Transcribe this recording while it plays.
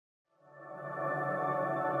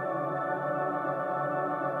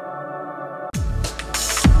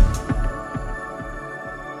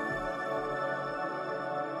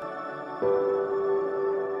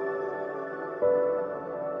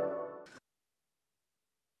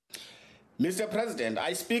Mr. President,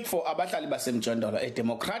 I speak for Abahlali baseMjondolo, a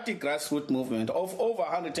democratic grassroots movement of over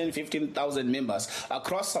 115,000 members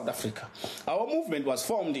across South Africa. Our movement was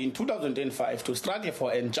formed in 2005 to struggle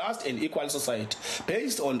for a just and equal society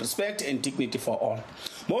based on respect and dignity for all.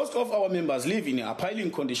 Most of our members live in appalling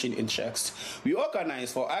conditions in shacks. We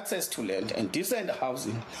organize for access to land and decent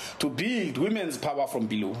housing, to build women's power from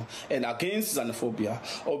below and against xenophobia,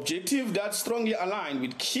 objective that strongly align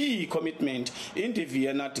with key commitment in the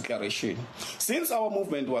Vienna Declaration. Since our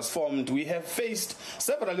movement was formed, we have faced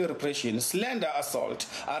several repressions, slander, assault,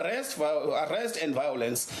 arrest and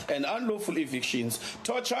violence, and unlawful evictions,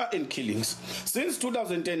 torture and killings. Since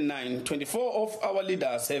 2009, 24 of our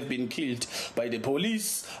leaders have been killed by the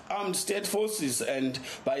police, armed state forces, and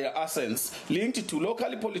by assassins linked to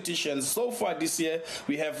local politicians. So far this year,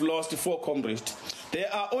 we have lost 4 comrades.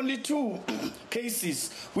 There are only 2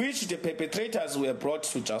 cases which the perpetrators were brought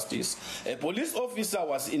to justice. A police officer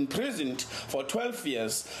was imprisoned for 12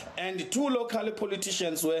 years, and 2 local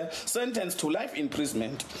politicians were sentenced to life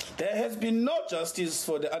imprisonment. There has been no justice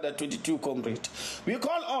for the other 22 comrades. We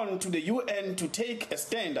call on to the UN to take a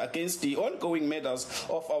stand against the ongoing murders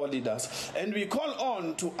of our leaders, and we call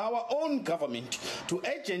on to our own government to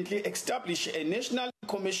urgently establish a national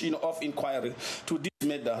commission of inquiry to these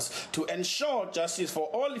murders to ensure justice for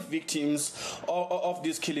all victims of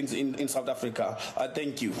these killings in South Africa.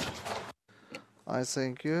 Thank you. I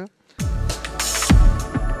thank you.